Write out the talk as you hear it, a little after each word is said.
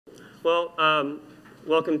Well,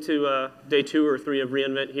 welcome to day 2 or 3 of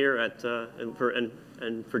reInvent here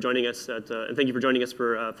and for joining us and thank you for joining us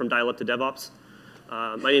from dial-up to DevOps.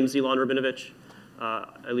 My name is Elon Rabinovich.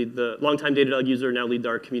 I lead the longtime Datadog user, now lead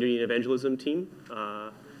our community and evangelism team.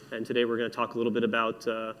 And today we're going to talk a little bit about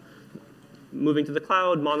moving to the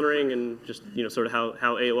cloud, monitoring, and just sort of how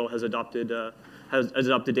AOL has adopted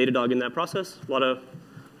Datadog in that process. A lot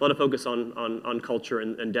of focus on culture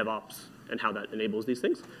and DevOps and how that enables these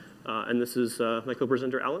things. And this is my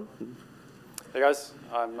co-presenter, Alan. Hey guys,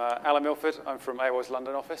 I'm Alan Milford. I'm from AOL's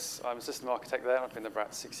London office. I'm a system architect there. I've been there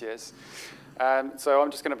about 6 years. So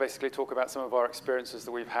I'm just going to basically talk about some of our experiences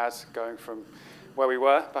that we've had going from where we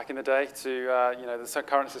were back in the day to the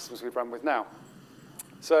current systems we've run with now.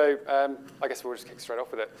 So I guess we'll just kick straight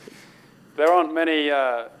off with it. There aren't many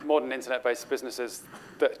modern internet-based businesses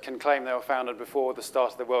that can claim they were founded before the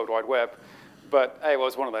start of the World Wide Web. But AOL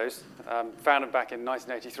was one of those, founded back in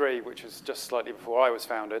 1983, which was just slightly before I was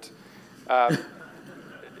founded. Back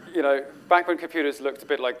when computers looked a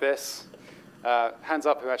bit like this. Hands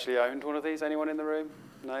up who actually owned one of these. Anyone in the room?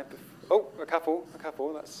 No? Oh, a couple,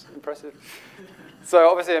 that's impressive. So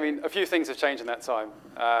obviously, I mean, a few things have changed in that time,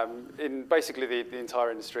 in basically the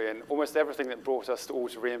entire industry, and almost everything that brought us all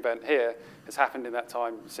to reInvent here has happened in that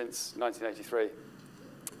time since 1983.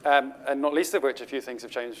 And not least of which, a few things have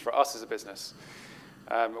changed for us as a business.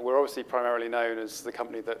 We're obviously primarily known as the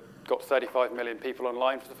company that got 35 million people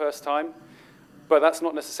online for the first time, but that's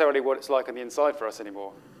not necessarily what it's like on the inside for us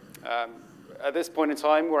anymore. At this point in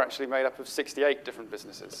time, we're actually made up of 68 different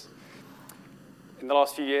businesses. In the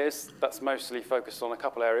last few years, that's mostly focused on a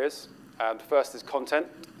couple areas. The first is content.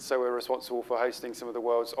 So we're responsible for hosting some of the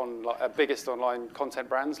world's biggest online content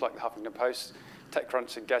brands, like the Huffington Post,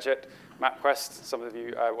 TechCrunch, and Gadget, MapQuest, some of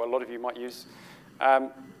you, a lot of you might use.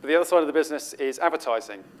 But the other side of the business is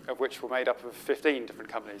advertising, of which we're made up of 15 different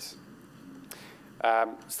companies.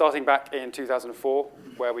 Starting back in 2004,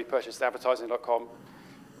 where we purchased advertising.com,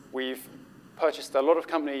 we've purchased a lot of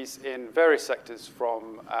companies in various sectors,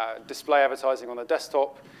 from display advertising on the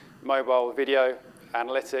desktop, mobile, video,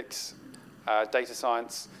 analytics, data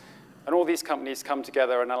science. And all these companies come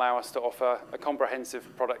together and allow us to offer a comprehensive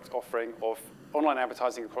product offering of online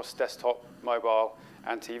advertising across desktop, mobile,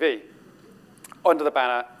 and TV, under the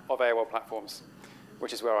banner of AOL platforms,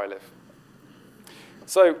 which is where I live.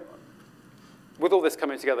 So with all this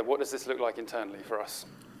coming together, what does this look like internally for us?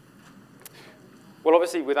 Well,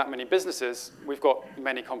 obviously, with that many businesses, we've got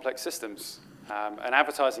many complex systems. And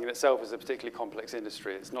advertising in itself is a particularly complex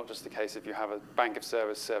industry. It's not just the case if you have a bank of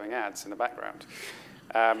servers serving ads in the background.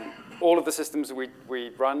 All of the systems that we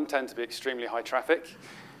run tend to be extremely high traffic.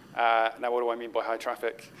 Now, what do I mean by high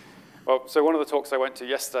traffic? Well, so one of the talks I went to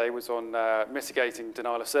yesterday was on mitigating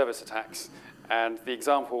denial of service attacks. And the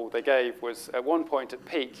example they gave was, at one point at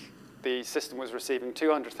peak, the system was receiving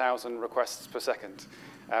 200,000 requests per second.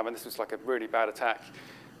 And this was like a really bad attack.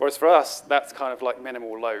 Whereas for us, that's kind of like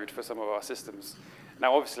minimal load for some of our systems.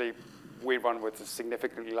 Now, obviously, we run with a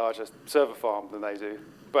significantly larger server farm than they do.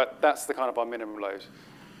 But that's the kind of our minimum load.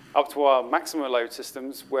 Up to our maximum load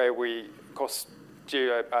systems, where we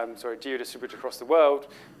geo-distribute across the world,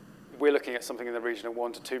 we're looking at something in the region of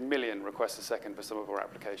 1 to 2 million requests a second for some of our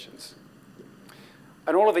applications.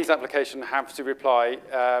 And all of these applications have to reply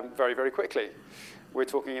very, very quickly. We're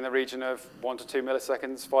talking in the region of 1 to 2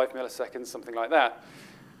 milliseconds, 5 milliseconds, something like that.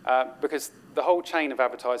 Because the whole chain of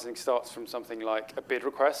advertising starts from something like a bid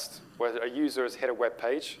request, where a user has hit a web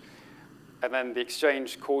page, and then the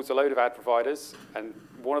exchange calls a load of ad providers, and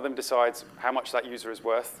one of them decides how much that user is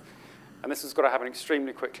worth. And this has got to happen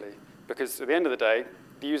extremely quickly, because at the end of the day,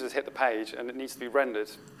 the user's hit the page, and it needs to be rendered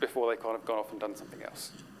before they've kind of gone off and done something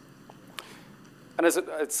else. And as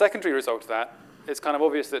a secondary result of that, it's kind of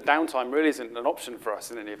obvious that downtime really isn't an option for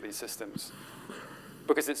us in any of these systems,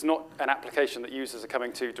 because it's not an application that users are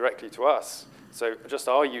coming to directly to us. So just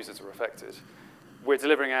our users are affected. We're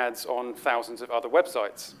delivering ads on thousands of other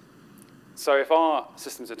websites. So if our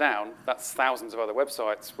systems are down, that's thousands of other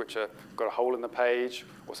websites which have got a hole in the page,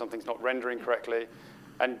 or something's not rendering correctly.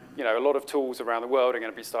 And a lot of tools around the world are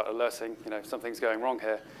going to start alerting, something's going wrong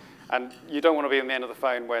here. And you don't want to be on the end of the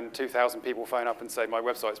phone when 2,000 people phone up and say, my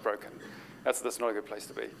website's broken. That's not a good place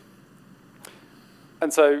to be.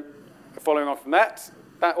 And so following on from that,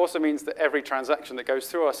 that also means that every transaction that goes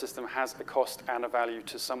through our system has a cost and a value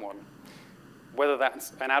to someone. Whether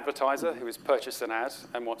that's an advertiser who has purchased an ad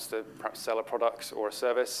and wants to perhaps sell a product or a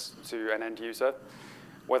service to an end user,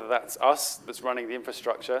 whether that's us that's running the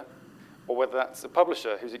infrastructure, or whether that's a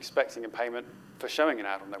publisher who's expecting a payment for showing an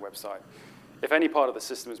ad on their website. If any part of the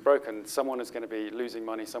system is broken, someone is going to be losing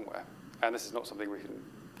money somewhere. And this is not something we can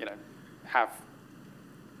have.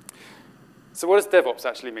 So what does DevOps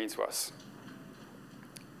actually mean to us?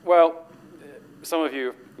 Well, some of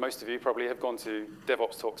you, most of you probably have gone to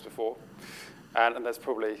DevOps talks before, and there's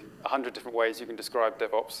probably 100 different ways you can describe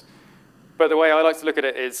DevOps. But the way I like to look at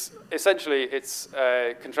it is, essentially, it's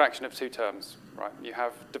a contraction of two terms, right? You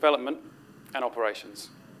have development and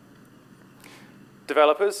operations.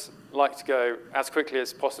 Developers like to go as quickly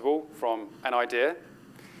as possible from an idea,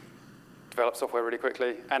 develop software really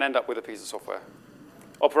quickly, and end up with a piece of software.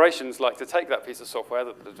 Operations like to take that piece of software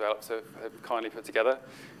that the developers have kindly put together,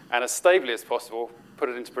 and as stably as possible, put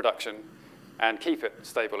it into production and keep it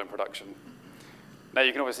stable in production. Now,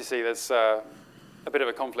 you can obviously see there's a bit of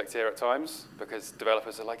a conflict here at times, because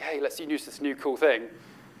developers are like, hey, let's use this new cool thing,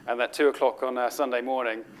 and at 2 o'clock on a Sunday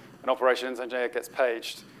morning, an operations engineer gets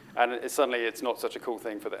paged, and suddenly it's not such a cool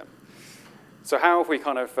thing for them. So how have we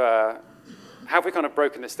kind of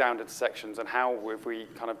broken this down into sections, and how have we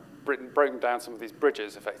kind of broken down some of these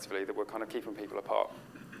bridges, effectively, that were kind of keeping people apart?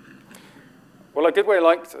 Well, a good way I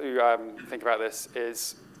like to think about this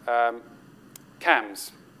is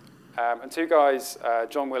CAMs. And two guys,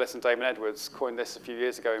 John Willis and Damon Edwards, coined this a few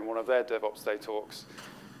years ago in one of their DevOps Day talks.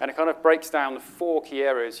 And it kind of breaks down the 4 key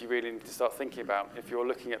areas you really need to start thinking about if you're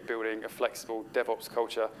looking at building a flexible DevOps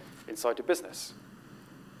culture inside your business.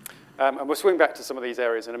 And we'll swing back to some of these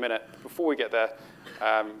areas in a minute. Before we get there,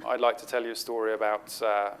 I'd like to tell you a story about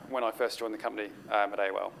when I first joined the company at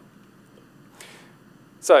AOL.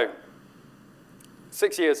 So,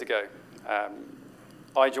 6 years ago,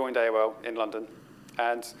 I joined AOL in London.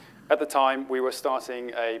 And at the time, we were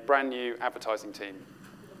starting a brand new advertising team.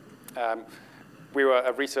 We were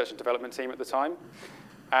a research and development team at the time,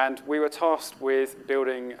 and we were tasked with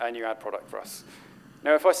building a new ad product for us.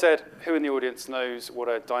 Now, if I said, who in the audience knows what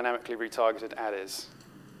a dynamically retargeted ad is?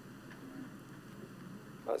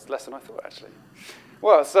 Well, that's less than I thought, actually.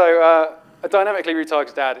 Well, so a dynamically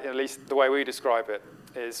retargeted ad, at least the way we describe it,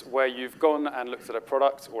 is where you've gone and looked at a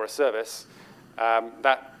product or a service,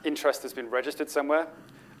 that interest has been registered somewhere,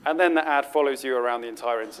 and then the ad follows you around the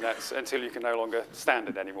entire internet until you can no longer stand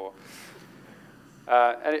it anymore.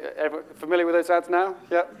 Everyone familiar with those ads now?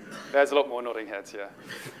 Yep. There's a lot more nodding heads, yeah.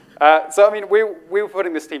 So, I mean, we were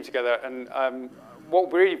putting this team together, and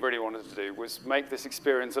what we really wanted to do was make this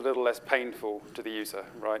experience a little less painful to the user,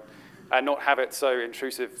 right? And not have it so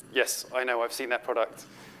intrusive. Yes, I know, I've seen that product,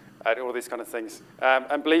 all these kind of things.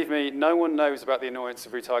 And believe me, no one knows about the annoyance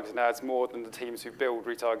of retargeted ads more than the teams who build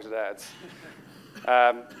retargeted ads.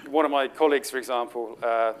 One of my colleagues, for example,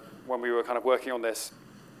 when we were kind of working on this,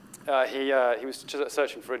 he was just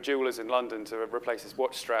searching for a jeweler's in London to replace his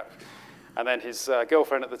watch strap. And then his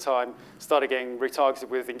girlfriend at the time started getting retargeted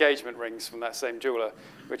with engagement rings from that same jeweler,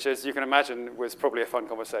 which, as you can imagine, was probably a fun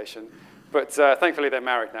conversation. But thankfully, they're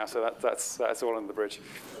married now, so that's all under the bridge.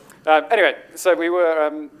 Anyway, so we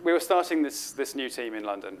were starting this new team in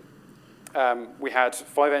London. We had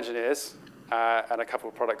 5 engineers and a couple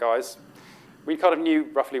of product guys. We kind of knew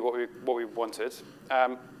roughly what we wanted.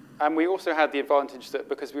 And we also had the advantage that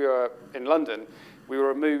because we were in London, we were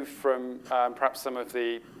removed from perhaps some of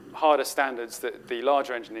the harder standards that the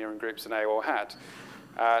larger engineering groups in AOL had.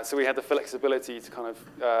 So we had the flexibility to kind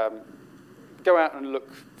of go out and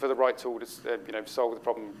look for the right tool to solve the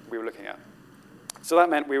problem we were looking at. So that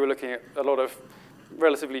meant we were looking at a lot of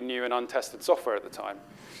relatively new and untested software at the time,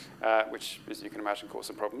 which, as you can imagine, caused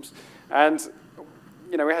some problems. And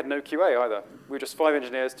we had no QA either. We were just 5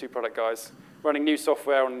 engineers, 2 product guys, running new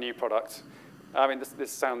software on a new product. I mean,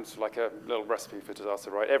 this sounds like a little recipe for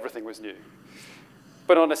disaster, right? Everything was new.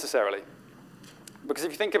 But not necessarily. Because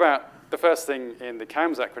if you think about the first thing in the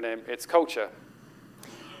CAMS acronym, it's culture.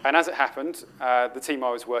 And as it happened, the team I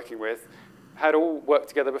was working with had all worked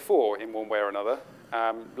together before in one way or another.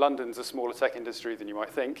 London's a smaller tech industry than you might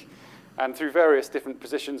think. And through various different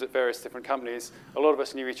positions at various different companies, a lot of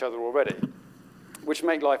us knew each other already, which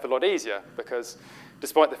made life a lot easier because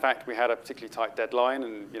despite the fact we had a particularly tight deadline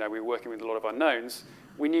and we were working with a lot of unknowns,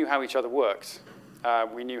 we knew how each other worked.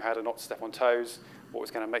 We knew how to not step on toes, what was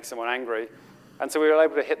going to make someone angry. And so we were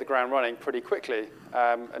able to hit the ground running pretty quickly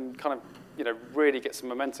and kind of really get some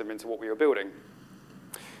momentum into what we were building.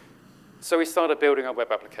 So we started building our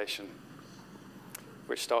web application,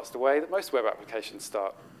 which starts the way that most web applications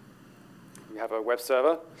start. We have a web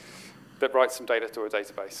server that writes some data to a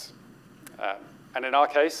database. And in our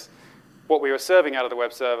case, what we were serving out of the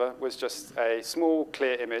web server was just a small,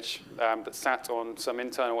 clear image that sat on some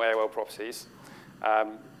internal AOL properties.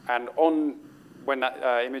 And when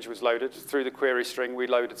that image was loaded, through the query string, we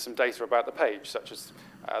loaded some data about the page, such as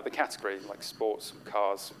the category, like sports,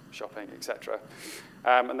 cars, shopping, etc.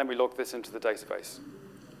 And then we logged this into the database.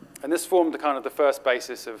 And this formed the first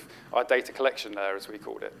basis of our data collection layer, as we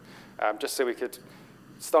called it, just so we could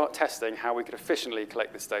start testing how we could efficiently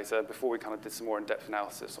collect this data before we kind of did some more in-depth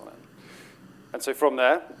analysis on it. And so from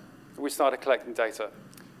there, we started collecting data.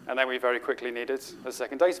 And then we very quickly needed a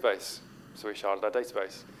second database. So we sharded our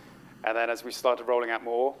database. And then as we started rolling out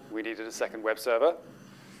more, we needed a second web server.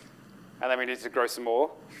 And then we needed to grow some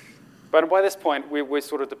more. But by this point, we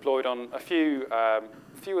sort of deployed on a few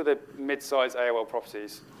of the mid-size AOL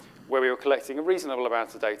properties where we were collecting a reasonable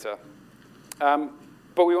amount of data.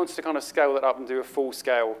 But we wanted to kind of scale that up and do a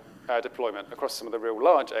full-scale deployment across some of the real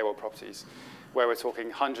large AOL properties where we're talking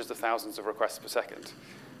hundreds of thousands of requests per second.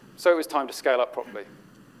 So it was time to scale up properly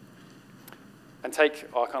and take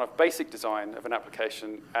our kind of basic design of an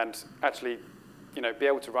application and actually be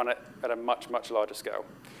able to run it at a much, much larger scale.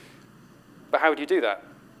 But how would you do that?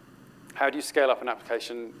 How do you scale up an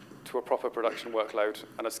application to a proper production workload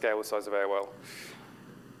and a scale the size of AOL?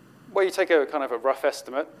 Well, you take a kind of a rough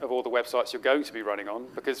estimate of all the websites you're going to be running on,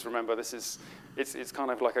 because remember, it's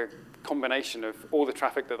kind of like a combination of all the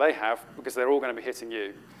traffic that they have, because they're all going to be hitting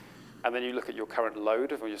you. And then you look at your current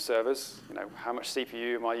load of your servers, how much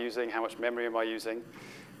CPU am I using, how much memory am I using?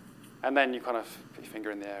 And then you kind of put your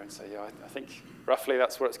finger in the air and say, yeah, I think roughly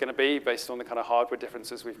that's what it's going to be based on the kind of hardware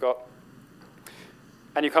differences we've got.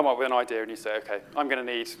 And you come up with an idea and you say, OK, I'm going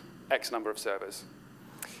to need X number of servers.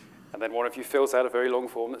 And then one of you fills out a very long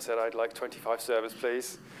form that said, I'd like 25 servers,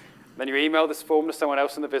 please. Then you email this form to someone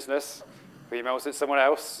else in the business, who emails it to someone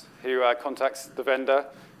else, who contacts the vendor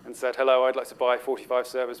and said, hello, I'd like to buy 45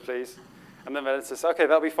 servers, please. And then the vendor says, OK,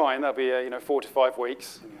 that'll be fine. That'll be 4 to 5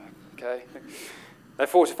 weeks. OK. Then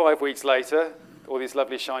 4 to 5 weeks later, all these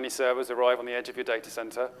lovely shiny servers arrive on the edge of your data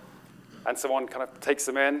center. And someone kind of takes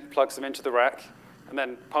them in, plugs them into the rack, and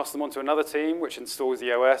then pass them on to another team, which installs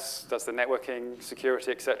the OS, does the networking, security,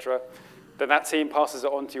 et cetera. Then that team passes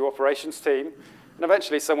it on to your operations team. And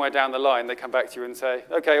eventually, somewhere down the line, they come back to you and say,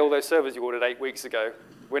 OK, all those servers you ordered 8 weeks ago,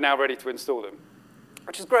 we're now ready to install them,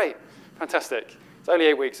 which is great. Fantastic. It's only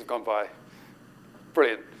 8 weeks have gone by.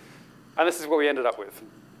 Brilliant. And this is what we ended up with.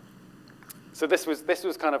 So this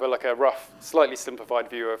was kind of like a rough, slightly simplified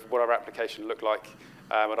view of what our application looked like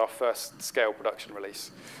at our first scale production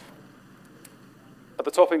release. At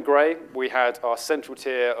the top in gray, we had our central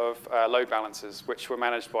tier of load balancers, which were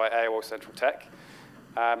managed by AOL Central Tech.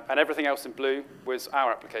 And everything else in blue was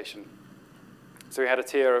our application. So we had a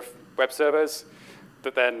tier of web servers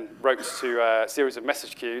that then wrote to a series of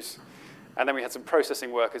message queues. And then we had some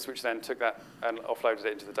processing workers, which then took that and offloaded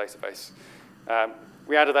it into the database.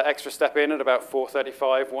 We added that extra step in at about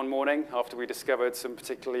 4:35 one morning after we discovered some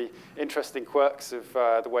particularly interesting quirks of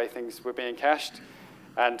the way things were being cached.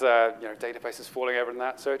 And databases falling over and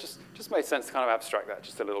that. So it just made sense to kind of abstract that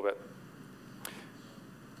just a little bit.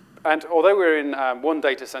 And although we were in one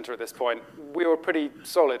data center at this point, we were pretty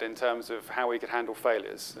solid in terms of how we could handle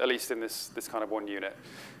failures, at least in this kind of one unit.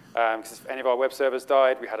 Because if any of our web servers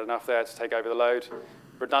died, we had enough there to take over the load,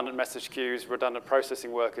 redundant message queues, redundant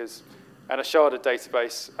processing workers, and a sharded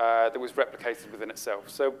database that was replicated within itself.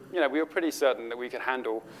 So we were pretty certain that we could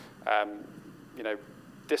handle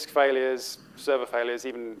disk failures, server failures,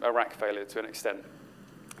 even a rack failure to an extent.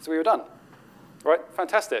 So we were done. Right,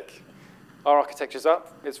 fantastic. Our architecture's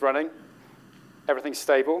up, it's running, everything's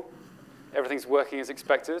stable, everything's working as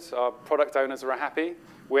expected, our product owners are happy,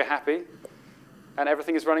 we're happy, and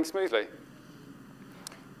everything is running smoothly.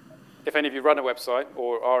 If any of you run a website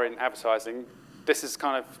or are in advertising, this is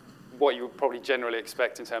kind of what you would probably generally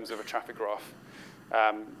expect in terms of a traffic graph.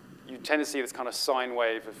 You tend to see this kind of sine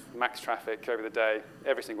wave of max traffic over the day,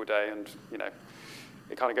 every single day, and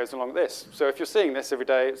it kind of goes along with this. So if you're seeing this every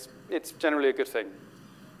day, it's generally a good thing.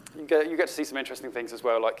 You get to see some interesting things as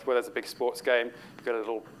well, like where there's a big sports game, you get a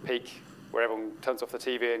little peak where everyone turns off the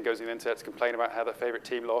TV and goes on the internet to complain about how their favorite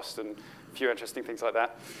team lost and a few interesting things like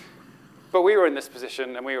that. But we were in this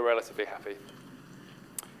position, and we were relatively happy.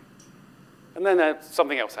 And then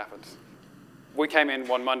something else happened. We came in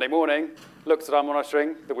one Monday morning, looked at our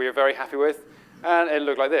monitoring that we were very happy with, and it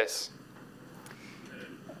looked like this.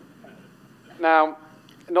 Now,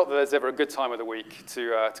 not that there's ever a good time of the week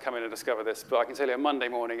to come in and discover this, but I can tell you a Monday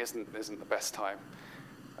morning isn't the best time.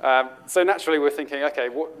 So naturally, we're thinking, OK,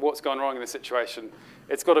 what's gone wrong in this situation?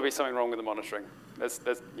 It's got to be something wrong with the monitoring. It's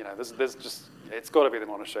got to be the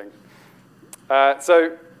monitoring.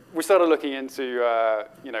 So we started looking into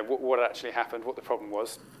what actually happened, what the problem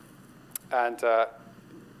was, and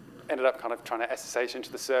ended up kind of trying to SSH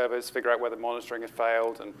into the servers, figure out where the monitoring had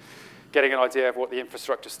failed, and getting an idea of what the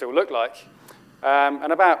infrastructure still looked like.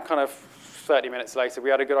 And about kind of 30 minutes later, we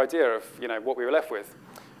had a good idea of what we were left with,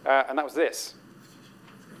 and that was this.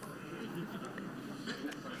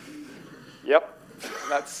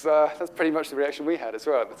 That's pretty much the reaction we had as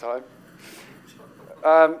well at the time.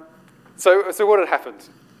 So what had happened?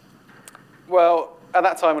 Well, at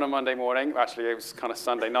that time on a Monday morning, actually it was kind of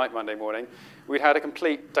Sunday night, Monday morning, we'd had a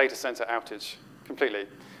complete data center outage, completely.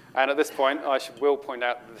 And at this point, will point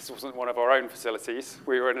out that this wasn't one of our own facilities.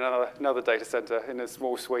 We were in another data center in a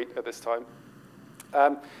small suite at this time.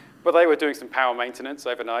 But they were doing some power maintenance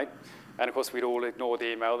overnight. And of course, we'd all ignored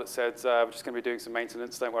the email that said, we're just going to be doing some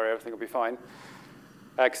maintenance. Don't worry, everything will be fine,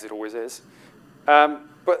 because it always is.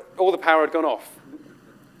 But all the power had gone off,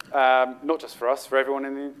 not just for us, for everyone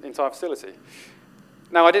in the entire facility.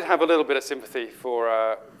 Now, I did have a little bit of sympathy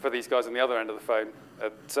for these guys on the other end of the phone,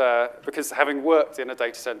 because having worked in a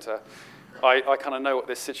data center, I kind of know what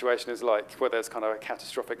this situation is like, where there's kind of a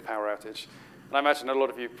catastrophic power outage. And I imagine a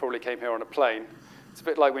lot of you probably came here on a plane. It's a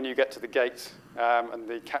bit like when you get to the gate and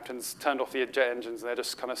the captain's turned off the jet engines and they're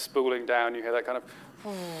just kind of spooling down. You hear that kind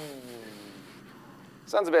of,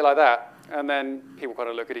 sounds a bit like that. And then people kind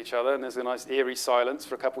of look at each other and there's a nice eerie silence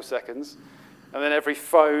for a couple seconds. And then every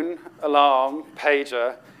phone, alarm,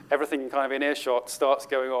 pager, everything kind of in earshot starts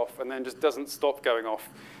going off and then just doesn't stop going off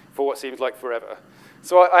for what seems like forever.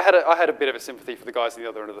 So I had a bit of a sympathy for the guys on the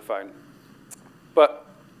other end of the phone. But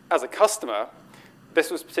as a customer, this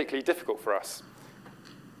was particularly difficult for us,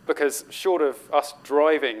 because short of us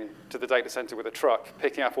driving to the data center with a truck,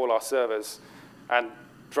 picking up all our servers, and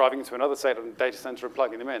driving to another data center and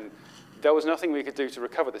plugging them in, there was nothing we could do to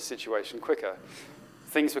recover this situation quicker.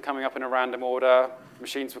 Things were coming up in a random order,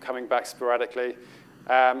 machines were coming back sporadically,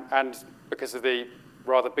 and because of the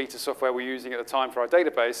rather beta software we're using at the time for our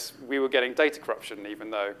database, we were getting data corruption, even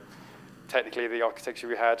though technically the architecture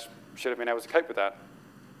we had should have been able to cope with that.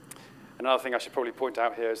 Another thing I should probably point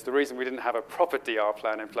out here is the reason we didn't have a proper DR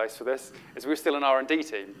plan in place for this is we were still an R&D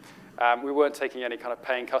team. We weren't taking any kind of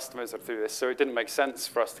paying customers through this, so it didn't make sense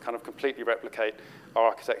for us to kind of completely replicate our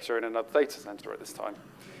architecture in another data center at this time,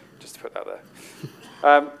 just to put that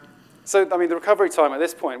there. So, I mean, the recovery time at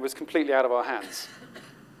this point was completely out of our hands.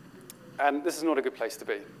 And this is not a good place to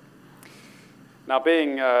be. Now,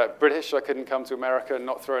 being British, I couldn't come to America and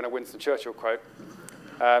not throw in a Winston Churchill quote.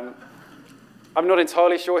 I'm not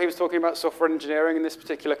entirely sure he was talking about software engineering in this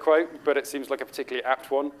particular quote, but it seems like a particularly apt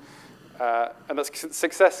one. And that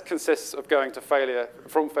success consists of going to failure,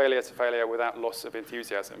 from failure to failure without loss of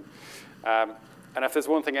enthusiasm. And if there's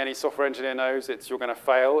one thing any software engineer knows, it's you're going to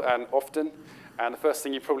fail, and often. And the first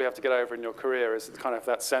thing you probably have to get over in your career is kind of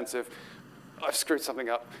that sense of, I've screwed something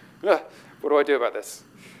up. What do I do about this?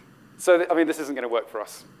 So, I mean, this isn't going to work for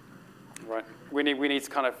us, right? We need to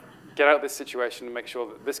kind of get out of this situation and make sure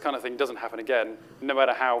that this kind of thing doesn't happen again, no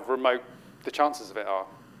matter how remote the chances of it are.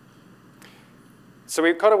 So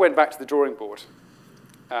we kind of went back to the drawing board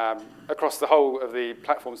across the whole of the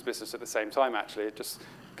platforms business at the same time, actually. It just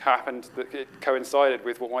happened that it coincided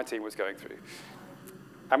with what my team was going through.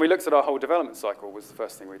 And we looked at our whole development cycle was the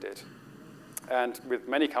first thing we did. And with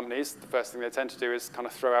many companies, the first thing they tend to do is kind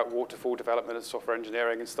of throw out waterfall development and software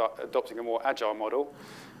engineering and start adopting a more agile model,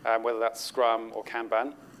 whether that's Scrum or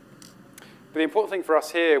Kanban. But the important thing for us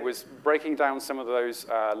here was breaking down some of those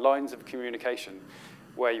lines of communication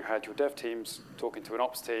where you had your dev teams talking to an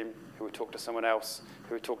ops team who would talk to someone else,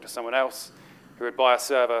 who would talk to someone else, who would buy a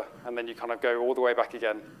server, and then you kind of go all the way back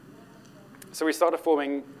again. So we started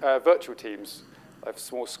forming virtual teams of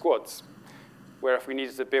small squads, where if we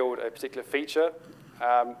needed to build a particular feature,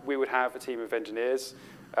 we would have a team of engineers,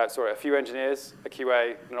 a few engineers, a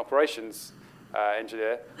QA, and an operations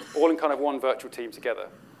engineer, all in kind of one virtual team together.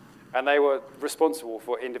 And they were responsible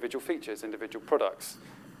for individual features, individual products.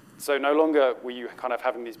 So no longer were you kind of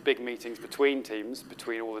having these big meetings between teams,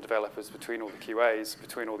 between all the developers, between all the QAs,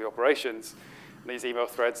 between all the operations, and these email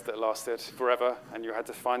threads that lasted forever, and you had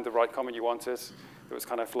to find the right comment you wanted. It was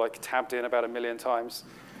kind of like tabbed in about 1 million times.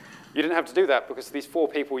 You didn't have to do that because these 4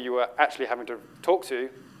 people you were actually having to talk to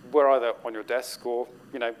were either on your desk or,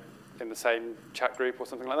 in the same chat group or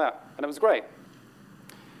something like that. And it was great.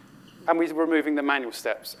 And we were removing the manual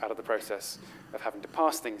steps out of the process of having to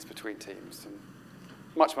pass things between teams. And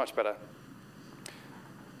much, much better.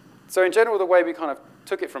 So in general, the way we kind of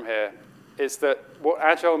took it from here is that what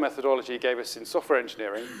agile methodology gave us in software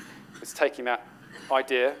engineering is taking that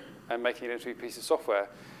idea and making it into a piece of software.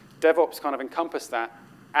 DevOps kind of encompassed that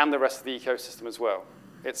and the rest of the ecosystem as well.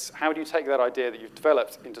 It's how do you take that idea that you've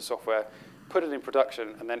developed into software, put it in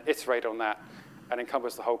production, and then iterate on that and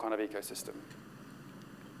encompass the whole kind of ecosystem.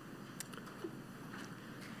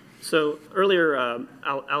 So earlier,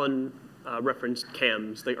 Alan referenced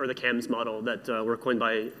CAMs, or the CAMs model that were coined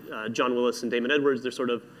by John Willis and Damon Edwards. They're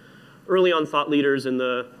sort of early on thought leaders in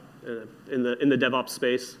the DevOps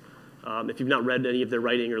space. If you've not read any of their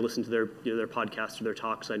writing or listened to their podcasts or their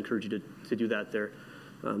talks, I encourage you to do that. They're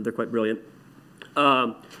quite brilliant.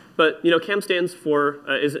 But CAM stands for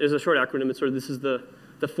is a short acronym. It's sort of this is the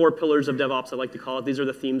 4 pillars of DevOps, I like to call it. These are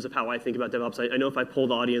the themes of how I think about DevOps. I know if I poll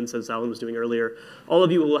the audience, as Alan was doing earlier, all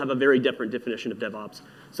of you will have a very different definition of DevOps.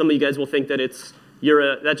 Some of you guys will think that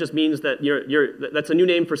that just means that that's a new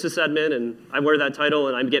name for sysadmin, and I wear that title,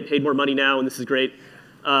 and I get paid more money now, and this is great.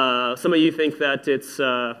 Some of you think that it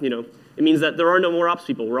means that there are no more ops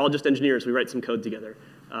people. We're all just engineers. We write some code together.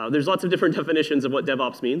 There's lots of different definitions of what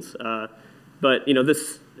DevOps means. But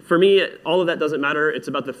for me, all of that doesn't matter. It's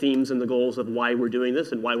about the themes and the goals of why we're doing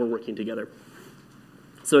this and why we're working together.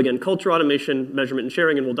 So again, culture, automation, measurement, and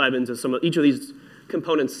sharing, and we'll dive into each of these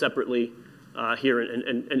components separately here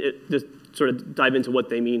and just sort of dive into what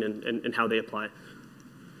they mean and how they apply.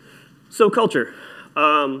 So culture.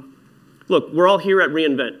 Look, we're all here at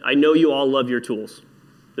reInvent. I know you all love your tools.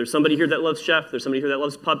 There's somebody here that loves Chef. There's somebody here that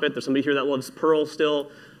loves Puppet. There's somebody here that loves Perl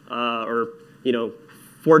still, or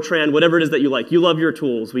Fortran, whatever it is that you like. You love your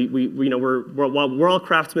tools. We're all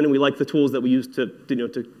craftsmen, and we like the tools that we use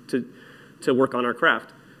to work on our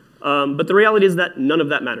craft. But the reality is that none of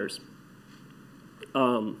that matters.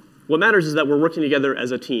 What matters is that we're working together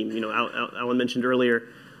as a team. Alan mentioned earlier,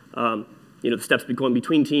 the steps going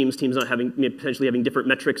between teams not potentially having different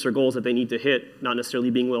metrics or goals that they need to hit, not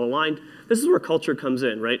necessarily being well aligned. This is where culture comes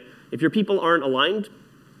in, right? If your people aren't aligned,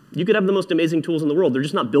 you could have the most amazing tools in the world. They're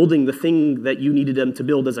just not building the thing that you needed them to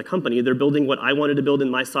build as a company. They're building what I wanted to build in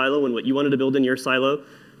my silo and what you wanted to build in your silo.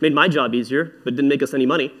 Made my job easier, but didn't make us any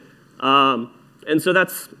money. And so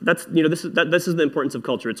this is the importance of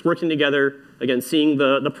culture. It's working together, again, seeing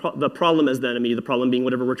the problem as the enemy, the problem being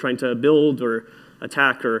whatever we're trying to build or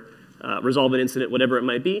attack or resolve an incident, whatever it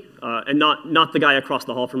might be, and not the guy across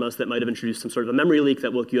the hall from us that might have introduced some sort of a memory leak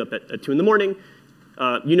that woke you up at 2 in the morning.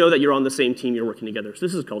 You know that you're on the same team, you're working together. So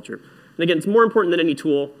this is culture. And again, it's more important than any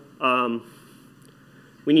tool.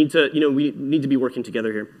 We need to be working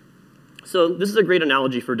together here. So this is a great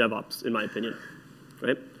analogy for DevOps, in my opinion,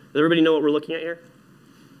 right? Does everybody know what we're looking at here?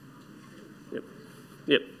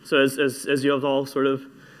 Yep. So as you have all sort of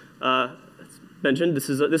mentioned, this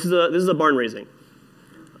is a barn raising.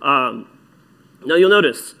 Now you'll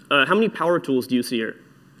notice, how many power tools do you see here?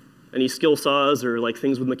 Any skill saws or like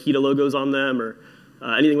things with Makita logos on them or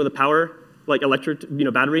anything with a power, like electric,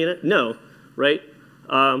 battery in it? No, right?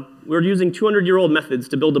 We're using 200-year-old methods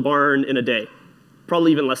to build a barn in a day,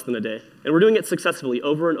 probably even less than a day. And we're doing it successfully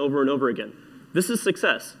over and over and over again. This is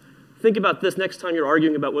success. Think about this next time you're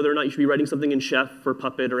arguing about whether or not you should be writing something in Chef or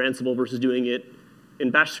Puppet or Ansible versus doing it in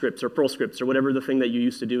Bash scripts or Perl scripts or whatever the thing that you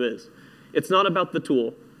used to do is. It's not about the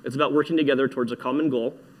tool. It's about working together towards a common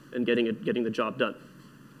goal and getting the job done.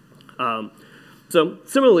 So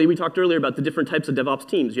similarly, we talked earlier about the different types of DevOps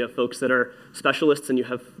teams. You have folks that are specialists, and you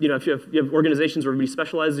have organizations where everybody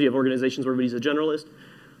specializes. You have organizations where everybody's a generalist.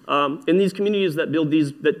 In these communities that do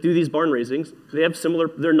these barn raisings,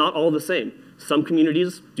 they're not all the same. Some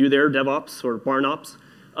communities do their DevOps or barn ops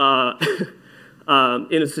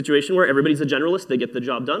in a situation where everybody's a generalist, they get the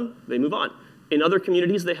job done, they move on. In other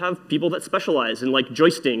communities, they have people that specialize in like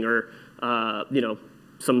joisting or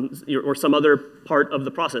some other part of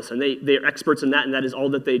the process, and they're experts in that, and that is all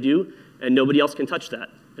that they do, and nobody else can touch that,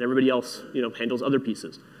 and everybody else handles other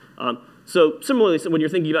pieces. So similarly, when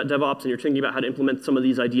you're thinking about DevOps and you're thinking about how to implement some of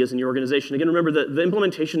these ideas in your organization, again, remember that the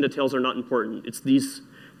implementation details are not important. It's these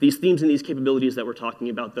themes and these capabilities that we're talking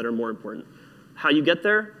about that are more important. How you get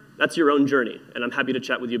there, that's your own journey, and I'm happy to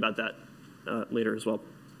chat with you about that later as well.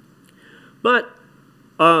 But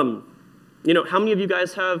how many of you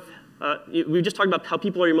guys have, we just talked about how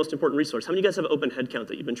people are your most important resource. How many of you guys have open headcount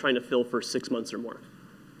that you've been trying to fill for 6 months or more?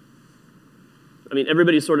 I mean,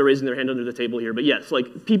 everybody's sort of raising their hand under the table here, but yes,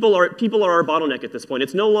 like people are our bottleneck at this point.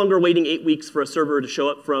 It's no longer waiting 8 weeks for a server to show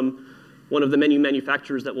up from one of the menu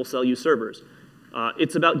manufacturers that will sell you servers.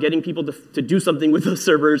 It's about getting people to do something with those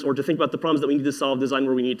servers or to think about the problems that we need to solve, design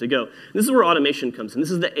where we need to go. And this is where automation comes in.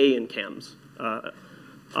 This is the A in CAMs.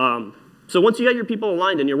 So once you got your people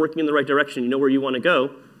aligned and you're working in the right direction, you know where you want to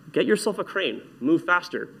go, get yourself a crane, move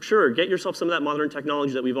faster. Sure, get yourself some of that modern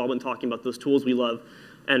technology that we've all been talking about, those tools we love,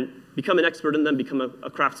 and become an expert in them, become a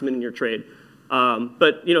craftsman in your trade.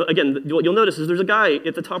 But again, what you'll notice is there's a guy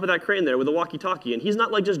at the top of that crane there with a walkie-talkie, and he's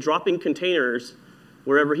not like just dropping containers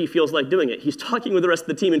wherever he feels like doing it. He's talking with the rest of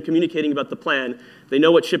the team and communicating about the plan. They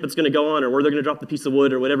know what ship it's going to go on or where they're going to drop the piece of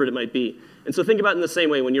wood or whatever it might be. And so think about it in the same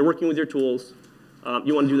way. When you're working with your tools,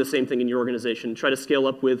 you want to do the same thing in your organization. Try to scale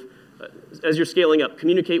up with, as you're scaling up,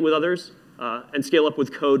 communicate with others and scale up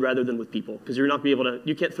with code rather than with people, because you're not be able to,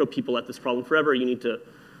 you can't throw people at this problem forever. You need to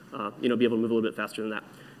be able to move a little bit faster than that.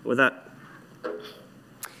 with that.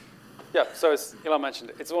 Yeah, so as Elon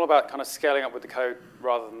mentioned, it's all about kind of scaling up with the code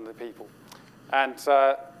rather than the people. And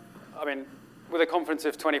I mean, with a conference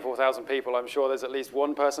of 24,000 people, I'm sure there's at least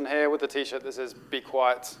one person here with a t-shirt that says, "Be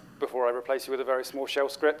quiet before I replace you with a very small shell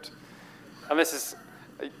script." And this is,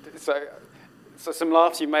 so some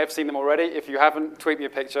laughs, you may have seen them already. If you haven't, tweet me a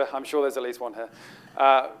picture. I'm sure there's at least one here.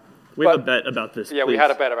 We have a bet about this, Yeah, please. we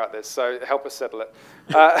had a bet about this, so help us settle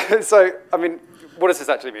it. So, I mean, what does this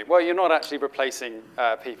actually mean? Well, you're not actually replacing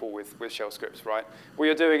people with shell scripts, right? What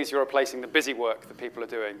you're doing is you're replacing the busy work that people are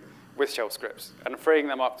doing with shell scripts and freeing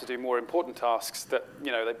them up to do more important tasks that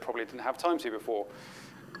they probably didn't have time to before.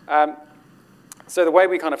 So the way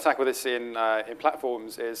we kind of tackle this in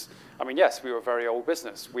platforms is, I mean, yes, we were a very old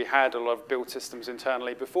business. We had a lot of build systems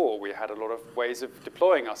internally before. We had a lot of ways of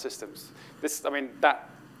deploying our systems. That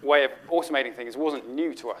way of automating things wasn't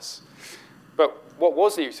new to us. But what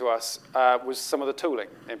was new to us was some of the tooling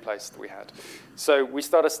in place that we had. So we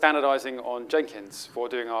started standardizing on Jenkins for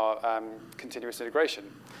doing our continuous integration.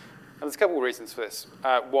 And there's a couple of reasons for this.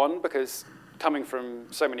 One, because coming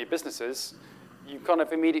from so many businesses, you kind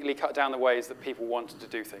of immediately cut down the ways that people wanted to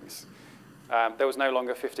do things. There was no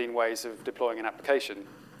longer 15 ways of deploying an application.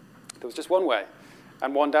 There was just one way,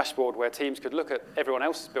 and one dashboard where teams could look at everyone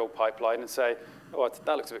else's build pipeline and say, "Oh,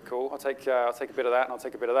 that looks a bit cool. I'll take a bit of that, and I'll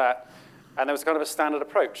take a bit of that." And there was kind of a standard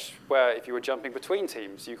approach where if you were jumping between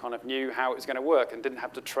teams, you kind of knew how it was going to work and didn't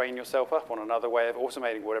have to train yourself up on another way of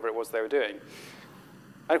automating whatever it was they were doing.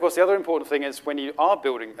 And of course, the other important thing is when you are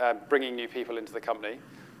bringing new people into the company,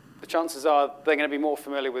 the chances are they're going to be more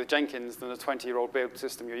familiar with Jenkins than the 20-year-old build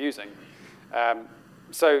system you're using.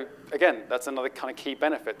 So again, that's another kind of key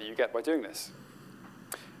benefit that you get by doing this.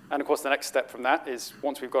 And of course, the next step from that is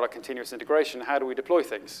once we've got our continuous integration, how do we deploy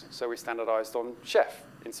things? So we standardized on Chef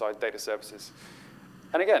inside data services.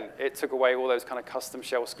 And again, it took away all those kind of custom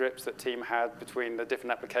shell scripts that team had between the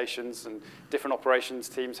different applications and different operations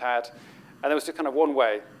teams had. And there was just kind of one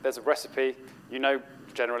way. There's a recipe. You know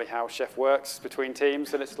generally how Chef works between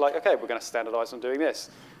teams. And it's like, OK, we're going to standardize on doing this.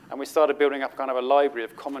 And we started building up kind of a library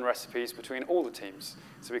of common recipes between all the teams.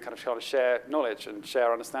 So we kind of try to share knowledge and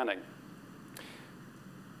share understanding.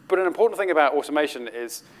 But an important thing about automation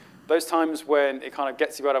is those times when it kind of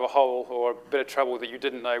gets you out of a hole or a bit of trouble that you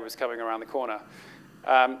didn't know was coming around the corner.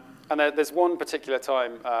 And there's one particular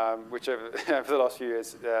time which over the last few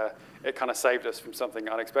years, it kind of saved us from something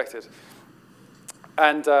unexpected.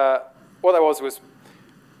 And what that was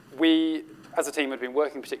we, as a team, had been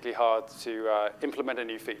working particularly hard to implement a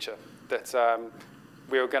new feature that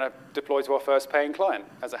we were going to deploy to our first paying client,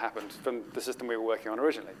 as it happened, from the system we were working on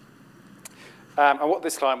originally. And what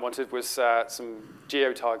this client wanted was some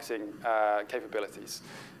geo-targeting capabilities.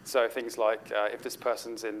 So things like, if this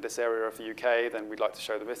person's in this area of the UK, then we'd like to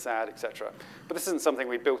show them this ad, et cetera. But this isn't something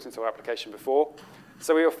we built into our application before.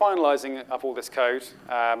 So we were finalizing up all this code,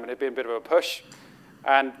 and it'd been a bit of a push.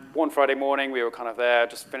 And one Friday morning, we were kind of there,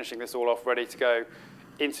 just finishing this all off, ready to go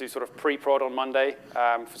into sort of pre-prod on Monday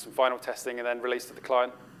for some final testing, and then release to the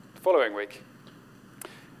client the following week.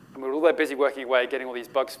 And we were all there busy working away, getting all these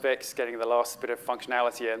bugs fixed, getting the last bit of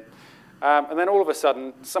functionality in. And then all of a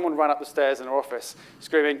sudden, someone ran up the stairs in our office,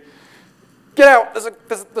 screaming, "Get out!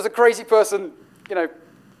 There's a crazy person!" And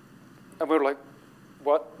we were like,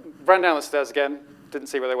 "What?" Ran down the stairs again, didn't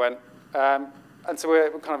see where they went. And so we're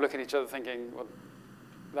kind of looking at each other thinking, well,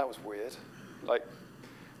 that was weird. Like,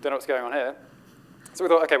 don't know what's going on here. So we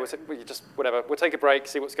thought, OK, we'll take a break,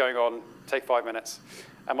 see what's going on, take 5 minutes.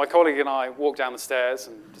 And my colleague and I walked down the stairs,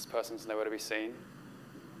 and this person's nowhere to be seen.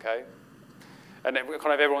 OK. And then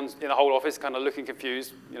kind of everyone's in the whole office kind of looking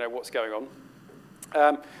confused, what's going on.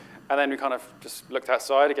 And then we kind of just looked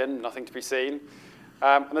outside, again, nothing to be seen.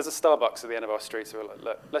 And there's a Starbucks at the end of our street, so we're like,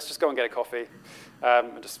 look, let's just go and get a coffee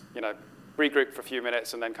and just, regroup for a few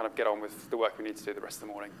minutes and then kind of get on with the work we need to do the rest of the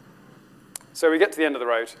morning. So we get to the end of the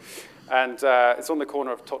road, and it's on the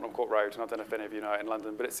corner of Tottenham Court Road, and I don't know if any of you know it in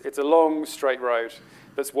London, but it's a long, straight road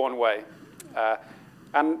that's one way.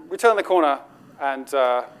 And we turn the corner and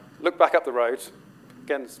look back up the road.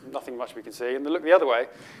 Again, there's nothing much we can see, and then look the other way,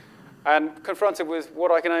 and confronted with what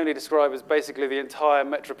I can only describe as basically the entire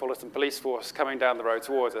Metropolitan Police Force coming down the road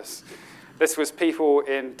towards us. This was people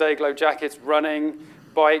in day-glow jackets running,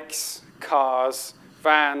 bikes, cars,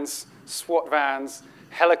 vans, SWAT vans,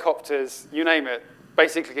 helicopters, you name it,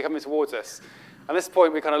 basically coming towards us. At this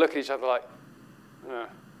point, we kind of look at each other like,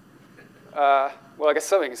 well, I guess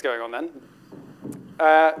something's going on then.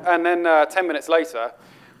 And then 10 minutes later,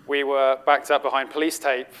 we were backed up behind police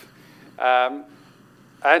tape. And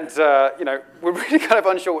we're really kind of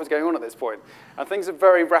unsure what was going on at this point. And things are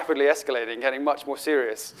very rapidly escalating, getting much more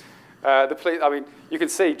serious. The police, I mean, you can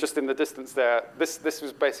see just in the distance there, this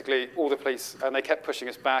was basically all the police, and they kept pushing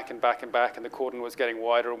us back and back and back, and the cordon was getting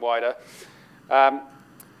wider and wider. And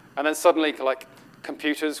then suddenly, like,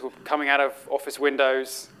 computers were coming out of office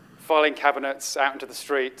windows, filing cabinets out into the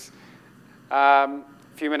street. A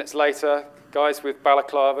few minutes later, guys with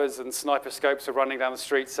balaclavas and sniper scopes are running down the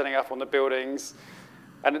street, setting up on the buildings.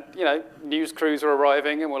 And, you know, news crews are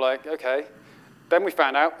arriving, and we're like, OK. Then we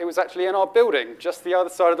found out it was actually in our building, just the other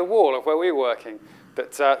side of the wall of where we were working,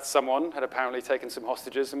 that someone had apparently taken some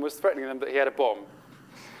hostages and was threatening them that he had a bomb.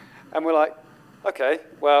 And we're like, OK,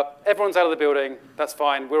 well, everyone's out of the building. That's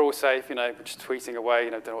fine. We're all safe. You know, we're just tweeting away.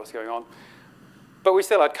 You know, don't know what's going on. But we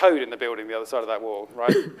still had code in the building, the other side of that wall,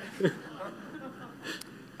 right?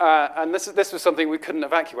 And this was something we couldn't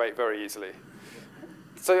evacuate very easily.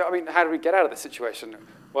 So, I mean, how did we get out of this situation?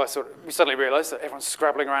 Well, we suddenly realized that everyone's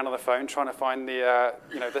scrabbling around on the phone, trying to find the,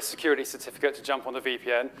 the security certificate to jump on the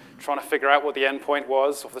VPN, trying to figure out what the endpoint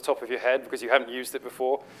was off the top of your head because you haven't used it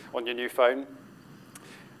before on your new phone.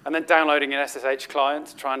 And then downloading an SSH client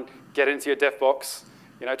to try and get into your dev box,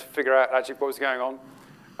 to figure out actually what was going on.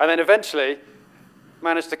 And then eventually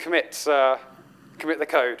managed to commit the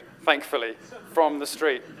code, thankfully, from the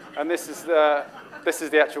street. And this is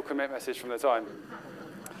the actual commit message from the time.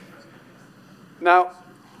 Now,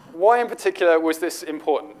 why in particular was this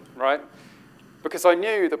important, right? Because I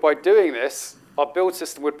knew that by doing this, our build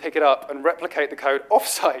system would pick it up and replicate the code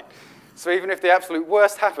offsite. So even if the absolute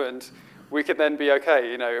worst happened, we could then be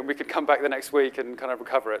OK, and we could come back the next week and kind of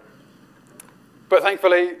recover it. But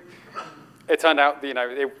thankfully, it turned out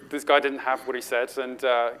this guy didn't have what he said, and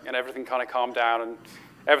everything kind of calmed down, and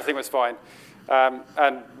everything was fine.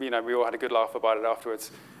 And we all had a good laugh about it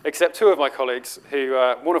afterwards, except two of my colleagues, who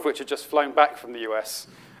one of which had just flown back from the US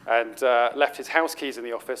and left his house keys in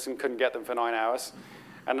the office and couldn't get them for 9 hours.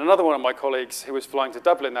 And another one of my colleagues, who was flying to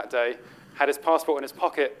Dublin that day, had his passport in his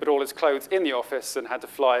pocket, but all his clothes in the office, and had to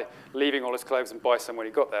fly, leaving all his clothes and buy some when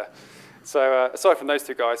he got there. So aside from those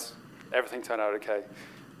two guys, everything turned out OK.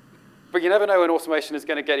 But you never know when automation is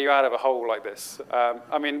going to get you out of a hole like this.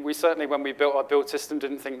 I mean, we certainly, when we built our build system,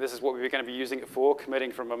 didn't think this is what we were going to be using it for,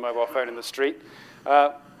 committing from a mobile phone in the street.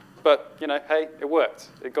 But, hey, it worked.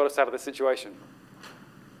 It got us out of this situation.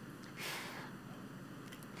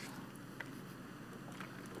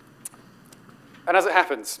 And as it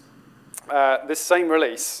happens, this same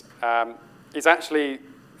release is actually,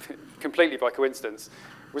 completely by coincidence,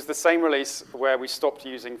 was the same release where we stopped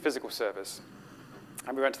using physical servers.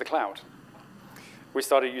 And we went to the cloud. We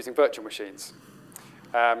started using virtual machines.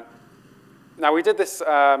 Now, we did this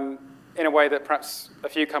in a way that perhaps a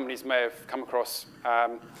few companies may have come across.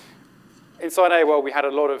 Inside AOL, we had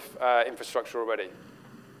a lot of infrastructure already.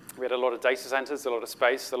 We had a lot of data centers, a lot of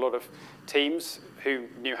space, a lot of teams who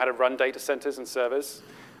knew how to run data centers and servers.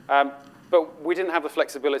 But we didn't have the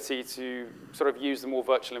flexibility to sort of use the more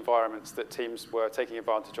virtual environments that teams were taking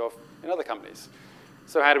advantage of in other companies.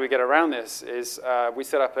 So how do we get around this is we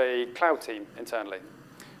set up a cloud team internally.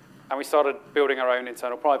 And we started building our own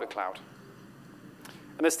internal private cloud.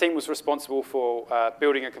 And this team was responsible for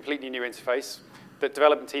building a completely new interface that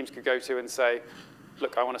development teams could go to and say,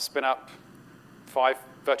 look, I want to spin up 5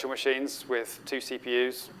 virtual machines with 2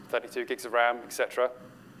 CPUs, 32 gigs of RAM, et cetera.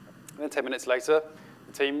 And then 10 minutes later,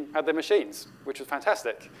 the team had their machines, which was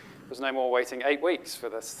fantastic. There was no more waiting 8 weeks for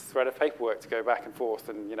this thread of paperwork to go back and forth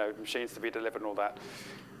and machines to be delivered and all that.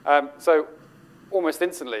 So almost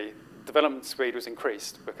instantly, development speed was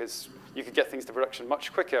increased because you could get things to production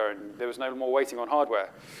much quicker and there was no more waiting on hardware.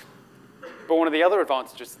 But one of the other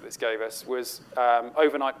advantages that this gave us was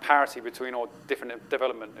overnight parity between all different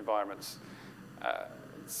development environments.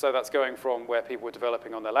 So that's going from where people were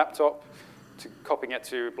developing on their laptop to copying it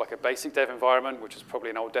to like a basic dev environment, which is probably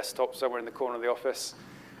an old desktop somewhere in the corner of the office,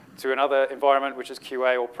 to another environment, which is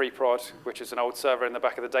QA or pre-prod, which is an old server in the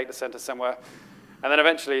back of the data center somewhere. And then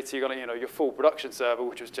eventually to your full production server,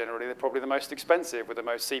 which was generally probably the most expensive with the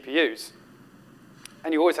most CPUs.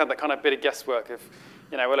 And you always had that kind of bit of guesswork of,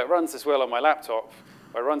 well, it runs this well on my laptop,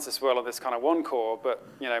 or it runs this well on this kind of 1 core, but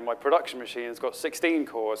my production machine has got 16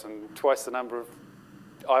 cores and twice the number of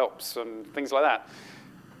IOPS and things like that.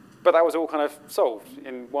 But that was all kind of solved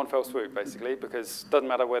in one fell swoop, basically, because it doesn't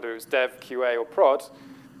matter whether it was dev, QA, or prod,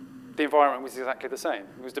 the environment was exactly the same.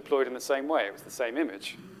 It was deployed in the same way. It was the same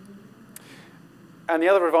image. And the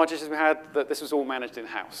other advantage is we had that this was all managed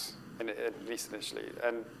in-house, at least initially.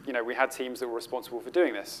 And we had teams that were responsible for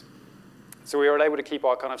doing this. So we were able to keep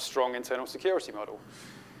our kind of strong internal security model.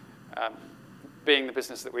 Being the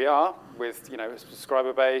business that we are, with a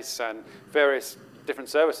subscriber base and various different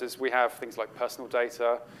services, we have things like personal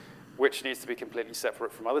data, which needs to be completely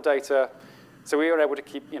separate from other data. So we were able to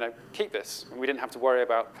keep this, and we didn't have to worry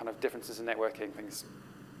about kind of differences in networking things.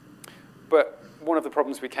 But one of the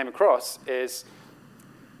problems we came across is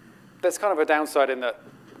there's kind of a downside in that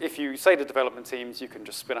if you say to development teams, you can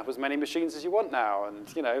just spin up as many machines as you want now, and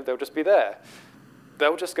they'll just be there.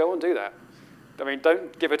 They'll just go and do that. I mean,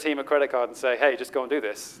 don't give a team a credit card and say, hey, just go and do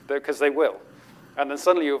this, because they will. And then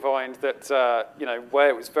suddenly you'll find that where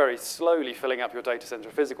it was very slowly filling up your data center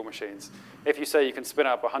of physical machines, if you say you can spin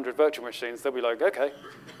up 100 virtual machines, they'll be like, OK.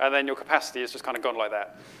 And then your capacity has just kind of gone like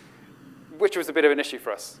that, which was a bit of an issue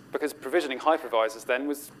for us, because provisioning hypervisors then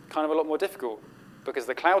was kind of a lot more difficult, because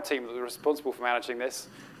the cloud team that was responsible for managing this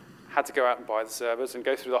had to go out and buy the servers and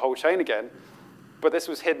go through the whole chain again. But this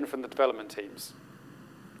was hidden from the development teams.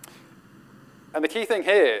 And the key thing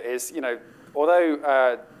here is,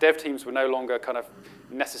 although dev teams were no longer kind of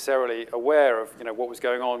necessarily aware of what was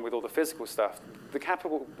going on with all the physical stuff, the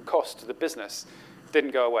capital cost to the business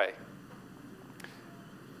didn't go away.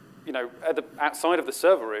 Outside of the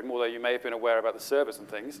server room, although you may have been aware about the servers and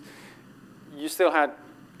things, you still had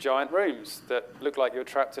giant rooms that looked like you were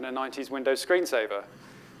trapped in a 90s Windows screensaver.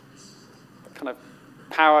 Kind of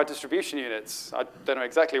power distribution units. I don't know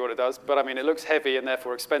exactly what it does, but I mean, it looks heavy and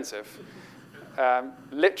therefore expensive.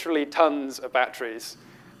 Literally tons of batteries,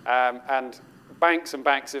 and banks and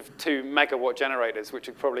banks of 2 megawatt generators, which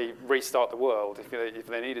would probably restart the world if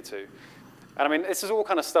they needed to. And I mean, this is all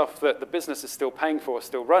kind of stuff that the business is still paying for,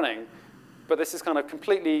 still running, but this is kind of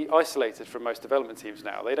completely isolated from most development teams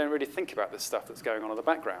now. They don't really think about this stuff that's going on in the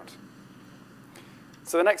background.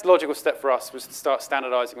 So the next logical step for us was to start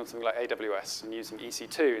standardizing on something like AWS and using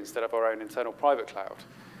EC2 instead of our own internal private cloud,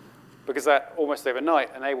 because that almost overnight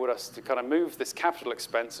enabled us to kind of move this capital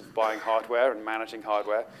expense of buying hardware and managing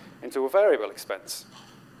hardware into a variable expense.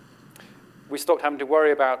 We stopped having to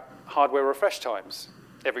worry about hardware refresh times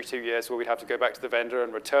every 2 years, where we'd have to go back to the vendor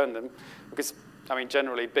and return them, because I mean,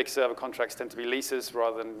 generally, big server contracts tend to be leases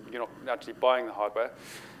rather than you're not actually buying the hardware.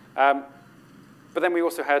 But then we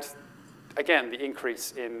also had, again, the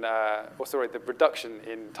increase in, the reduction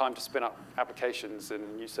in time to spin up applications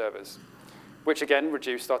and new servers, which again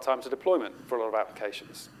reduced our time to deployment for a lot of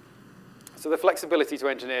applications. So the flexibility to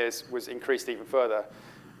engineers was increased even further,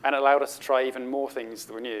 and allowed us to try even more things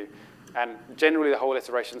that were new. And generally, the whole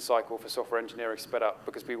iteration cycle for software engineering sped up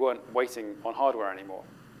because we weren't waiting on hardware anymore.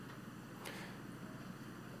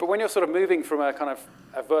 But when you're sort of moving from a kind of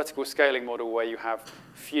a vertical scaling model where you have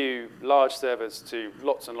few large servers to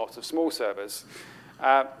lots and lots of small servers,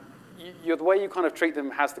 the way you kind of treat them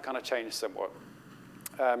has to kind of change somewhat.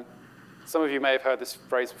 Some of you may have heard this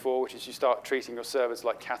phrase before, which is you start treating your servers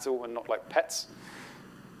like cattle and not like pets.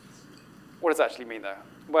 What does that actually mean, though?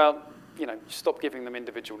 Well, you stop giving them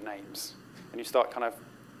individual names, and you start kind of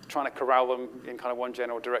trying to corral them in kind of one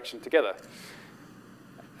general direction together.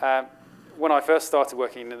 When I first started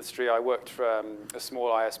working in the industry, I worked for a small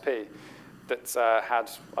ISP that had,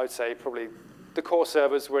 I would say, probably the core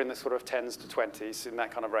servers were in the sort of 10s to 20s, in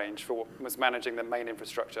that kind of range, for what was managing the main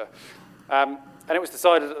infrastructure. And it was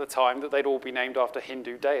decided at the time that they'd all be named after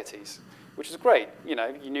Hindu deities, which is great. You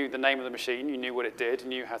knew the name of the machine, you knew what it did, you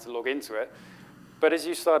knew how to log into it. But as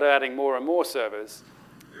you started adding more and more servers,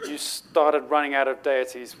 you started running out of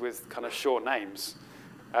deities with kind of short names.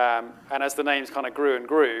 And as the names kind of grew and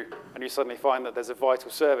grew, and you suddenly find that there's a vital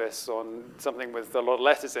service on something with a lot of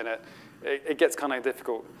letters in it, it gets kind of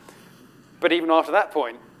difficult. But even after that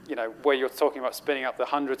point, where you're talking about spinning up the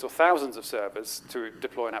hundreds or thousands of servers to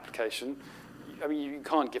deploy an application, I mean, you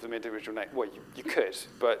can't give them individual names. Well, you could,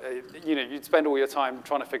 but you'd spend all your time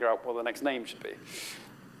trying to figure out what the next name should be.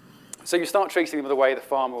 So you start treating them the way the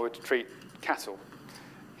farmer would treat cattle.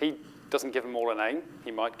 He doesn't give them all a name. He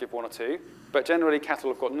might give 1 or 2. But generally, cattle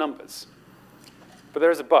have got numbers. But there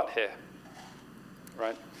is a but here,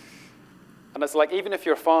 right? And it's like, even if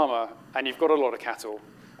you're a farmer and you've got a lot of cattle,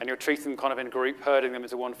 and you're treating them kind of in a group, herding them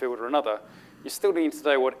into one field or another, you still need to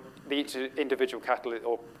know what each individual cattle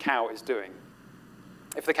or cow is doing.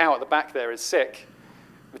 If the cow at the back there is sick,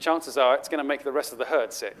 the chances are it's going to make the rest of the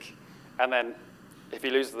herd sick. And then if he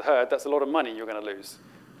loses the herd, that's a lot of money you're going to lose.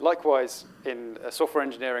 Likewise, in software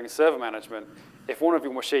engineering and server management, if one of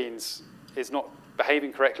your machines is not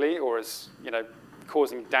behaving correctly or is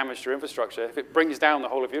causing damage to your infrastructure, if it brings down the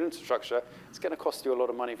whole of your infrastructure, it's going to cost you a lot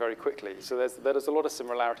of money very quickly. So there's a lot of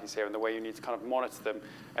similarities here in the way you need to kind of monitor them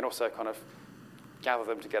and also kind of gather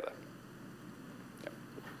them together. Yeah.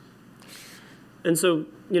 And so,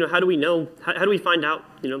 how do we know? How do we find out,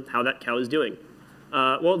 how that cow is doing?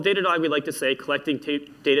 Well, Datadog, we like to say collecting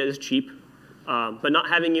data is cheap. But not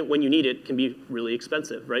having it when you need it can be really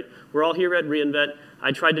expensive, right? We're all here at reInvent.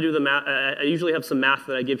 I tried to do the math. I usually have some math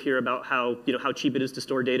that I give here about how cheap it is to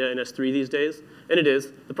store data in S3 these days, and it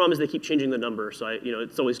is. The problem is they keep changing the number, so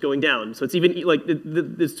it's always going down. So it's even like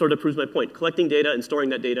this sort of proves my point. Collecting data and storing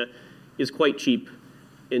that data is quite cheap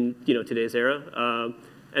in today's era,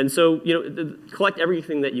 and so collect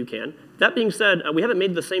everything that you can. That being said, we haven't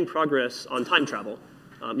made the same progress on time travel.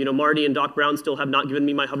 Marty and Doc Brown still have not given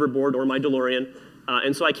me my hoverboard or my DeLorean.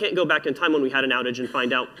 And so I can't go back in time when we had an outage and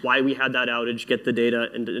find out why we had that outage, get the data,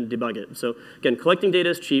 and debug it. So again, collecting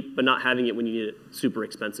data is cheap, but not having it when you need it, super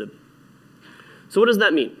expensive. So what does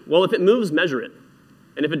that mean? Well, if it moves, measure it.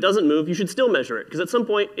 And if it doesn't move, you should still measure it, because at some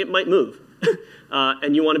point, it might move.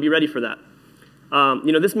 And you want to be ready for that.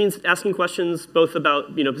 This means asking questions both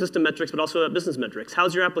about system metrics, but also about business metrics.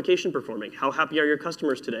 How's your application performing? How happy are your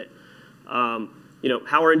customers today?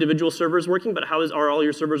 How are individual servers working, but how are all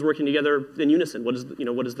your servers working together in unison? What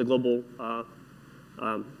does the global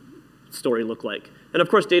story look like? And of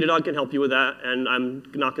course, Datadog can help you with that. And I'm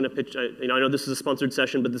not going to pitch. I know this is a sponsored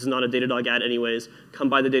session, but this is not a Datadog ad anyways. Come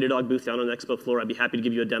by the Datadog booth down on the expo floor. I'd be happy to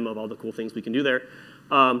give you a demo of all the cool things we can do there.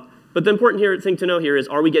 But the important thing to know here is: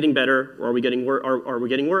 are we getting better, or are we getting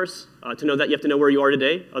worse? To know that, you have to know where you are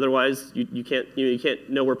today. Otherwise, you can't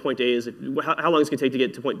know where point A is. How long it's going to take to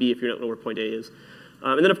get to point B if you don't know where point A is?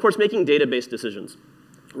 And then, of course, making data-based decisions,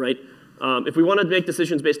 right? If we want to make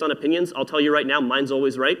decisions based on opinions, I'll tell you right now, mine's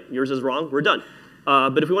always right. Yours is wrong. We're done.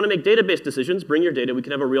 But if we want to make data-based decisions, bring your data. We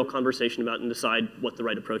can have a real conversation about it and decide what the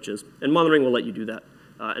right approach is. And monitoring will let you do that,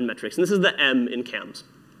 and metrics. And this is the M in CAMS.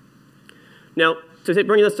 Now, to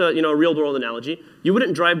bring this to a real-world analogy, you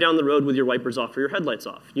wouldn't drive down the road with your wipers off or your headlights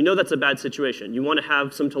off. You know that's a bad situation. You want to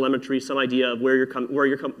have some telemetry, some idea of where you're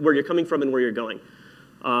coming from and where you're going.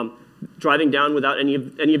 Driving down without any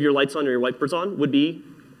of your lights on or your wipers on would be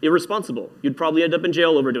irresponsible. You'd probably end up in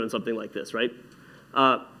jail over doing something like this, right?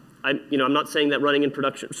 I'm not saying that running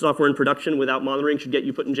software in production without monitoring should get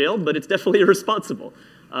you put in jail, but it's definitely irresponsible.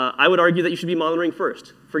 I would argue that you should be monitoring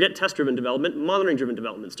first. Forget test-driven development, monitoring-driven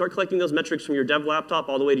development. Start collecting those metrics from your dev laptop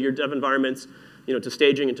all the way to your dev environments, to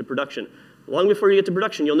staging and to production. Long before you get to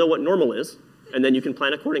production, you'll know what normal is, and then you can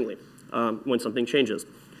plan accordingly when something changes.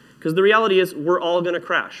 Because the reality is, we're all going to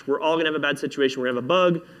crash. We're all going to have a bad situation. We're going to have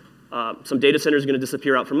a bug. Some data centers are going to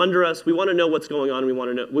disappear out from under us. We want to know what's going on. We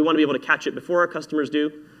want to be able to catch it before our customers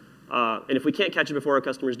do. And if we can't catch it before our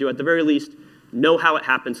customers do, at the very least, know how it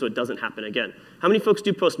happened so it doesn't happen again. How many folks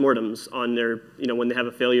do postmortems on their, when they have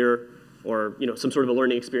a failure or some sort of a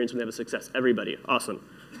learning experience when they have a success? Everybody. Awesome.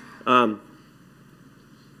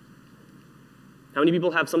 How many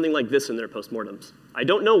people have something like this in their postmortems? I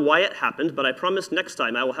don't know why it happened, but I promise next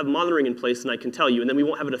time I will have monitoring in place and I can tell you, and then we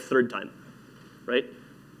won't have it a third time, right?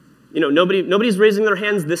 Nobody's raising their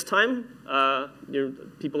hands this time.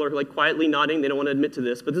 People are quietly nodding. They don't want to admit to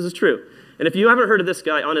this, but this is true. And if you haven't heard of this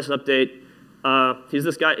guy, Honest Update, he's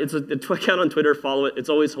this guy. It's a account on Twitter. Follow it. It's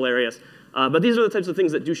always hilarious. But these are the types of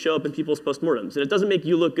things that do show up in people's postmortems. And it doesn't make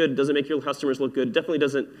you look good. It doesn't make your customers look good. It definitely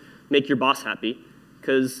doesn't make your boss happy,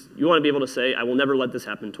 because you want to be able to say, I will never let this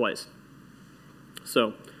happen twice.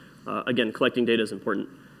 So again, collecting data is important.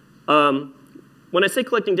 When I say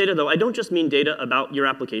collecting data, though, I don't just mean data about your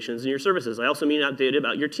applications and your services. I also mean data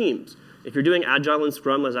about your teams. If you're doing Agile and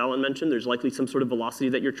Scrum, as Alan mentioned, there's likely some sort of velocity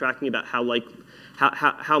that you're tracking about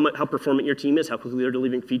how performant your team is, how quickly they're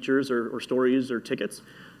delivering features or stories or tickets.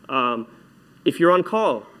 If you're on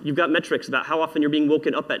call, you've got metrics about how often you're being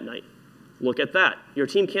woken up at night. Look at that. Your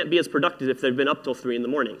team can't be as productive if they've been up till 3 in the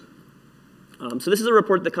morning. So this is a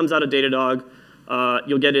report that comes out of Datadog.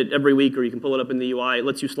 You'll get it every week, or you can pull it up in the UI. It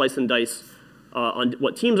lets you slice and dice on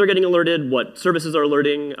what teams are getting alerted, what services are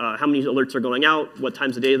alerting, how many alerts are going out, what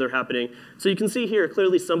times of day they're happening. So you can see here,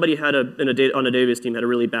 clearly somebody had on a database team had a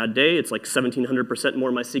really bad day. It's like 1,700% more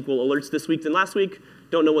MySQL alerts this week than last week.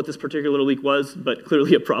 Don't know what this particular week was, but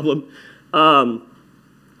clearly a problem.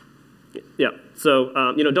 Yeah, so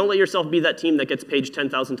don't let yourself be that team that gets paged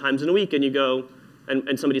 10,000 times in a week and you go,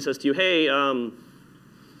 and somebody says to you, hey,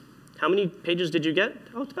 how many pages did you get?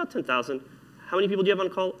 Oh, it's about 10,000. How many people do you have on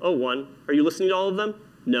call? Oh, 1. Are you listening to all of them?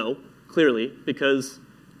 No, clearly, because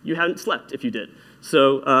you hadn't slept if you did.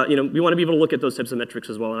 So we want to be able to look at those types of metrics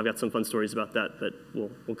as well, and I've got some fun stories about that, but we'll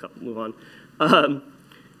move on.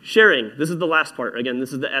 Sharing, this is the last part. Again,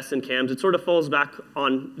 this is the S in CAMS. It sort of falls back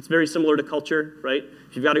on, it's very similar to culture, right?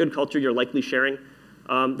 If you've got a good culture, you're likely sharing.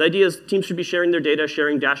 The idea is teams should be sharing their data,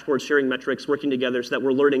 sharing dashboards, sharing metrics, working together so that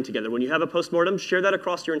we're learning together. When you have a postmortem, share that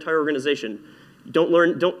across your entire organization. Don't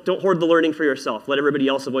hoard the learning for yourself. Let everybody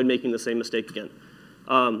else avoid making the same mistake again.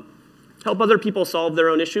 Help other people solve their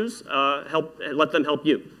own issues. Let them help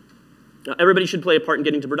you. Everybody should play a part in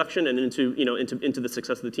getting to production and into the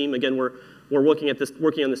success of the team. Again, we're working on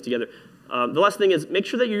this together. The last thing is make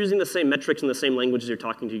sure that you're using the same metrics and the same languages you're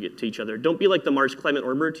talking to each other. Don't be like the Mars Climate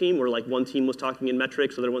Orbiter team, where like one team was talking in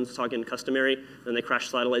metrics, other one's talking in customary, and they crash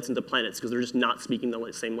satellites into planets because they're just not speaking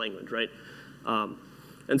the same language, right?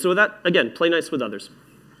 And so with that, again, play nice with others.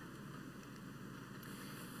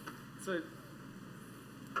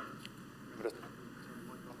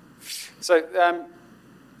 So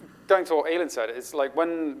going to what Elon said, it's like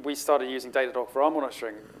when we started using Datadog for our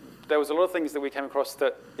monitoring, there was a lot of things that we came across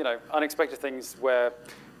that, unexpected things where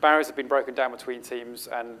barriers have been broken down between teams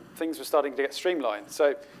and things were starting to get streamlined.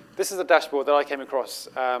 So this is a dashboard that I came across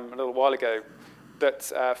a little while ago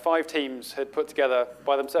that 5 teams had put together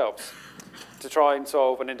by themselves to try and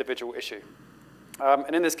solve an individual issue.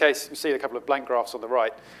 And in this case, you see a couple of blank graphs on the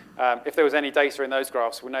right. If there was any data in those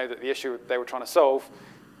graphs, we know that the issue they were trying to solve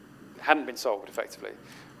hadn't been solved effectively.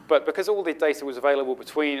 But because all the data was available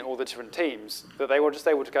between all the different teams, that they were just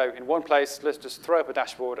able to go in one place, let's just throw up a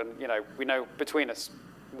dashboard and we know between us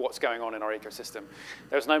what's going on in our ecosystem.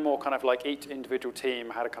 There's no more kind of like each individual team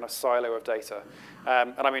had a kind of silo of data.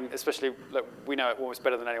 And I mean, especially, look, we know it almost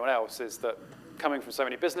better than anyone else, is that coming from so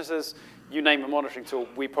many businesses, you name a monitoring tool,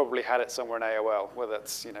 we probably had it somewhere in AOL, whether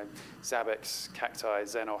it's Zabbix, Cacti,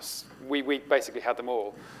 Xenos. We basically had them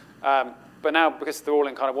all. But now, because they're all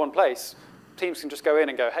in kind of one place, teams can just go in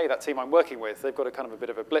and go, hey, that team I'm working with, they've got a kind of a bit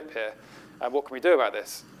of a blip here. What can we do about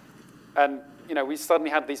this? And we suddenly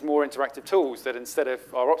had these more interactive tools that instead of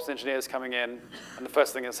our ops engineers coming in, and the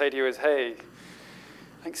first thing they'll say to you is, hey,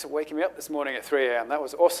 thanks for waking me up this morning at 3 a.m. That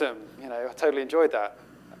was awesome. I totally enjoyed that.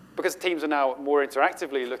 Because teams are now more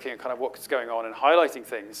interactively looking at kind of what's going on and highlighting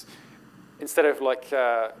things, instead of like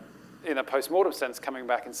in a post-mortem sense coming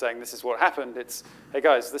back and saying this is what happened, it's, hey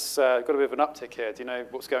guys, this got a bit of an uptick here. Do you know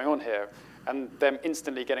what's going on here? And them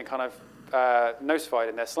instantly getting kind of notified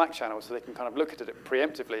in their Slack channel so they can kind of look at it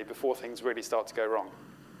preemptively before things really start to go wrong.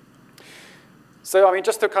 So, I mean,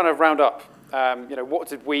 just to kind of round up, what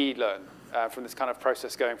did we learn from this kind of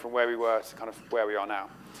process going from where we were to kind of where we are now?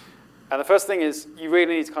 And the first thing is you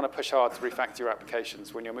really need to kind of push hard to refactor your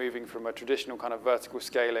applications when you're moving from a traditional kind of vertical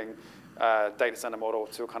scaling data center model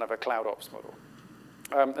to a kind of a cloud ops model.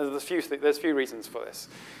 There's a few reasons for this.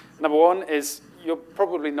 Number one is you're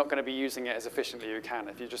probably not going to be using it as efficiently as you can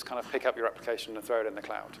if you just kind of pick up your application and throw it in the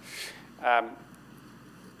cloud.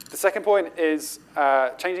 The second point is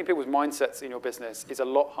changing people's mindsets in your business is a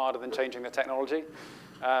lot harder than changing the technology.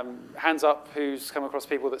 Hands up who's come across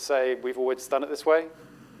people that say, we've always done it this way?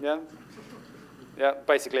 Yeah? Yeah,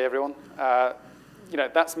 basically everyone.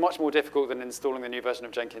 That's much more difficult than installing the new version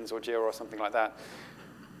of Jenkins or Jira or something like that.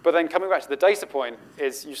 But then coming back to the data point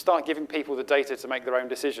is you start giving people the data to make their own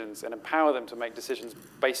decisions and empower them to make decisions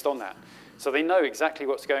based on that. So they know exactly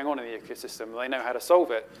what's going on in the ecosystem, and they know how to solve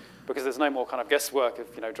it because there's no more kind of guesswork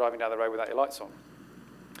of driving down the road without your lights on.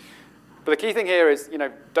 But the key thing here is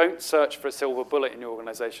don't search for a silver bullet in your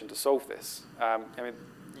organization to solve this.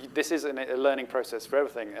 This is a learning process for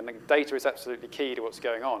everything, and the data is absolutely key to what's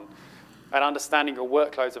going on. And understanding your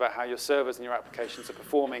workloads about how your servers and your applications are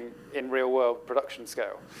performing in real-world production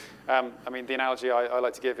scale. The analogy I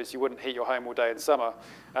like to give is you wouldn't heat your home all day in summer.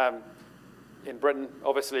 In Britain,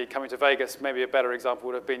 obviously, coming to Vegas, maybe a better example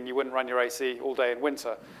would have been you wouldn't run your AC all day in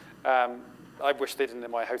winter. I wish they didn't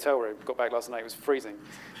in my hotel room. Got back last night, it was freezing.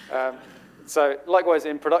 So likewise,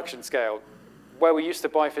 in production scale, where we used to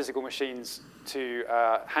buy physical machines to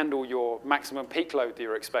handle your maximum peak load that you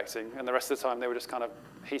were expecting, and the rest of the time they were just kind of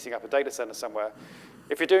heating up a data center somewhere.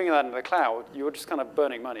 If you're doing that in the cloud, you're just kind of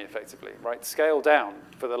burning money effectively, right? Scale down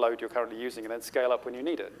for the load you're currently using and then scale up when you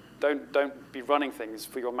need it. Don't be running things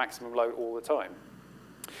for your maximum load all the time.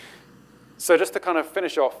 So just to kind of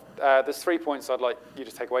finish off, there's 3 points I'd like you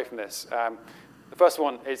to take away from this. The first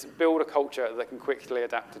one is build a culture that can quickly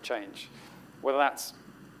adapt to change, whether that's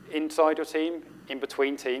inside your team, in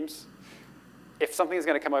between teams. If something is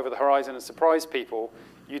going to come over the horizon and surprise people,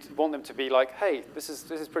 you want them to be like, hey, this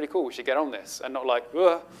is pretty cool, we should get on this, and not like,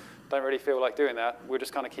 ugh, don't really feel like doing that. We'll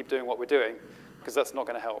just kind of keep doing what we're doing, because that's not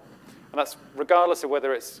going to help. And that's regardless of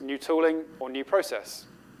whether it's new tooling or new process.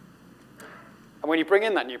 And when you bring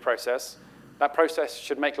in that new process, that process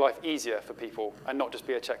should make life easier for people and not just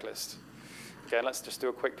be a checklist. Again, let's just do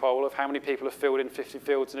a quick poll of how many people have filled in 50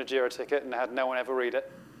 fields in a Jira ticket and had no one ever read it.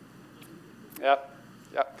 Yeah,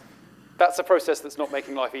 yeah. That's a process that's not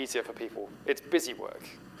making life easier for people. It's busy work,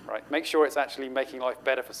 right? Make sure it's actually making life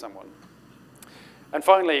better for someone. And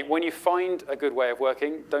finally, when you find a good way of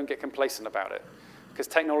working, don't get complacent about it. Because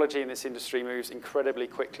technology in this industry moves incredibly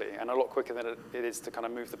quickly, and a lot quicker than it is to kind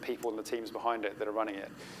of move the people and the teams behind it that are running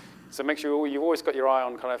it. So make sure you've always got your eye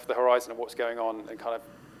on kind of the horizon of what's going on and kind of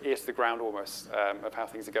ear to the ground almost of how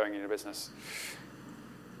things are going in your business.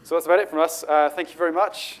 So that's about it from us. Thank you very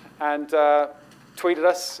much. And tweet at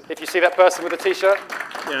us if you see that person with a T-shirt.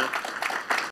 Yeah.